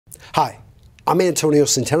Hi, I'm Antonio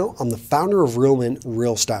Centeno. I'm the founder of Real Men,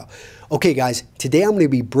 Real Style. Okay guys, today I'm going to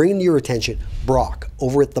be bringing to your attention Brock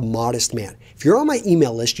over at The Modest Man. If you're on my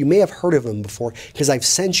email list, you may have heard of him before because I've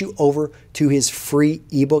sent you over to his free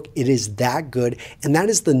ebook. It is that good, and that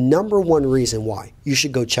is the #1 reason why you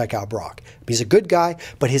should go check out Brock. He's a good guy,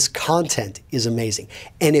 but his content is amazing.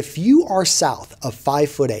 And if you are south of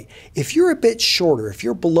 5'8", if you're a bit shorter, if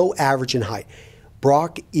you're below average in height,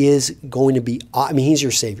 Brock is going to be, he's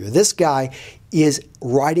your savior. This guy is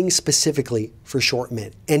writing specifically for short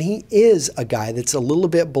men. And he is a guy that's a little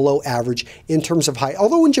bit below average in terms of height.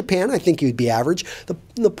 Although in Japan, I think he would be average.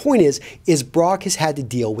 The point is Brock has had to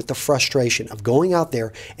deal with the frustration of going out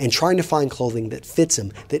there and trying to find clothing that fits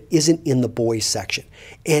him that isn't in the boys section.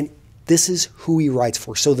 And this is who he writes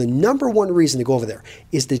for. So the #1 reason to go over there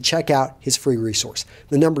is to check out his free resource.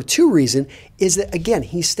 The #2 reason is that, again,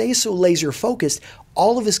 he stays so laser focused,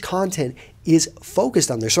 all of his content is focused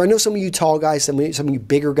on there. So I know some of you tall guys, some of you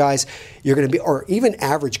bigger guys, you're going to be, or even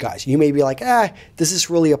average guys, you may be like, does this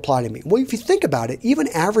really apply to me? Well, if you think about it, even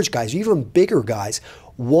average guys, even bigger guys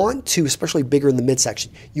want to, especially bigger in the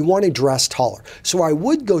midsection, you want to dress taller. So I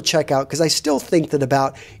would go check out, because I still think that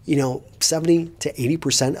about 70 to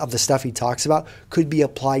 80% of the stuff he talks about could be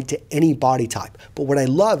applied to any body type. But what I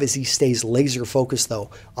love is he stays laser focused though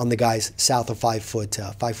on the guys south of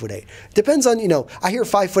 5'8". Depends on, I hear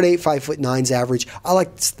 5'8", 5'9" average. I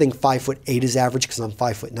like to think 5'8" is average because I'm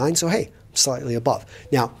 5'9". So hey, I'm slightly above.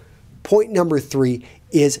 Now, point #3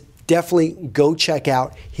 is definitely go check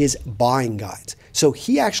out his buying guides. So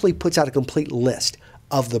he actually puts out a complete list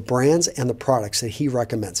of the brands and the products that he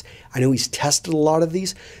recommends. I know he's tested a lot of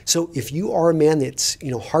these. So if you are a man that's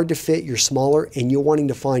hard to fit, you're smaller, and you're wanting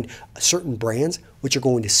to find certain brands which are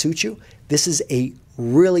going to suit you, this is a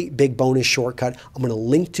really big bonus shortcut. I'm going to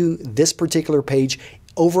link to this particular page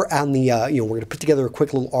over on the, we're going to put together a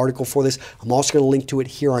quick little article for this. I'm also going to link to it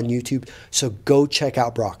here on YouTube. So go check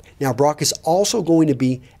out Brock. Now, Brock is also going to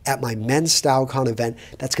be at my men's StyleCon event.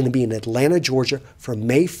 That's going to be in Atlanta, Georgia from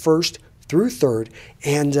May 1st through 3rd.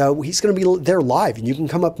 And he's going to be there live, and you can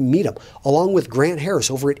come up and meet him, along with Grant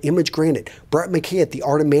Harris over at Image Granted, Brett McKay at the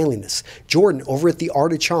Art of Manliness, Jordan over at the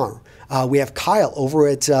Art of Charm. We have Kyle over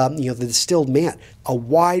at the Distilled Man. A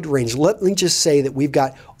wide range. Let me just say that we've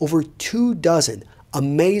got over 24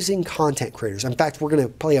 amazing content creators. In fact, we're going to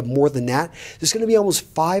probably have more than that. There's going to be almost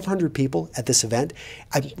 500 people at this event.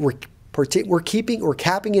 We're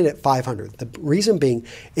capping it at 500. The reason being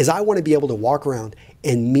is I want to be able to walk around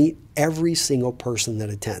and meet every single person that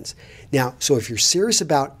attends. Now, so if you're serious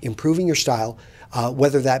about improving your style,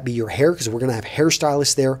 whether that be your hair, because we're going to have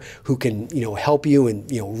hairstylists there who can help you and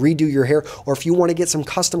redo your hair, or if you want to get some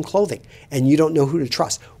custom clothing and you don't know who to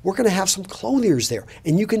trust, we're going to have some clothiers there,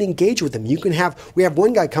 and you can engage with them. We have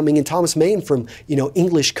one guy coming in, Thomas Main from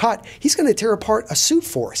English Cut. He's going to tear apart a suit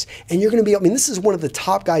for us, and you're going to be. This is one of the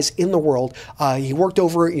top guys in the world. He worked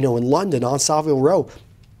over in London on Savile Row.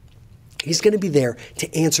 He's going to be there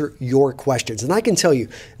to answer your questions. And I can tell you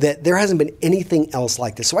that there hasn't been anything else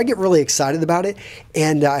like this. So I get really excited about it.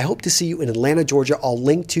 And I hope to see you in Atlanta, Georgia. I'll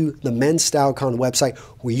link to the Men's StyleCon website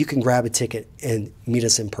where you can grab a ticket and meet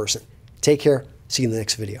us in person. Take care. See you in the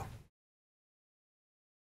next video.